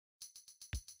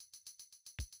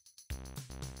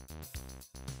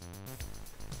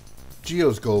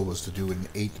Geo's goal was to do an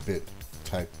 8-bit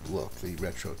type look, the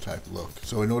retro type look.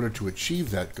 So in order to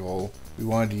achieve that goal, we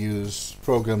wanted to use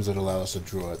programs that allow us to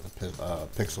draw at the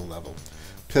pixel level.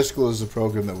 Piskel is the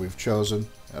program that we've chosen.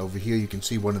 Over here you can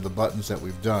see one of the buttons that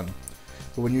we've done.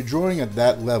 But when you're drawing at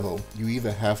that level, you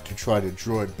either have to try to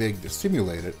draw it big to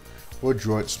simulate it, or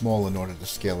draw it small in order to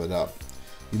scale it up.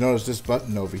 You notice this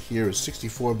button over here is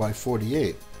 64 by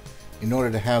 48. In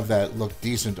order to have that look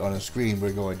decent on a screen,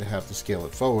 we're going to have to scale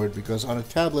it forward, because on a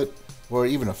tablet or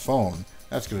even a phone,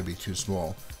 that's going to be too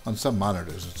small. On some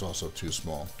monitors, it's also too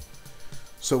small.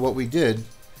 So what we did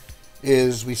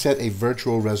is we set a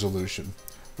virtual resolution.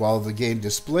 While the game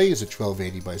displays at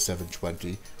 1280 by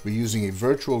 720, we're using a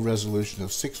virtual resolution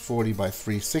of 640 by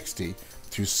 360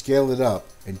 to scale it up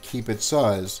and keep its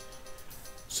size,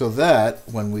 so that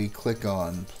when we click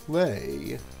on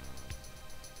play,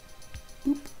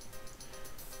 boop,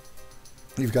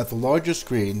 you've got the larger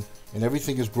screen and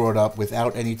everything is brought up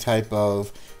without any type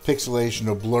of pixelation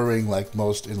or blurring like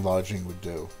most enlarging would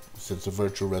do, since the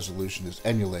virtual resolution is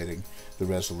emulating the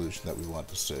resolution that we want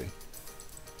to see.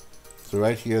 So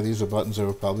right here, these are buttons that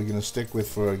we're probably going to stick with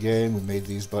for our game. We made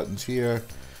these buttons here.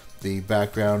 The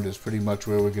background is pretty much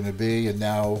where we're going to be, and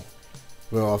now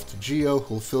we're off to Geo,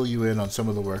 who'll fill you in on some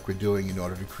of the work we're doing in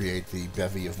order to create the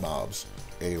bevy of mobs.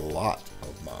 A lot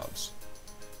of mobs.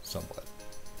 Somewhat.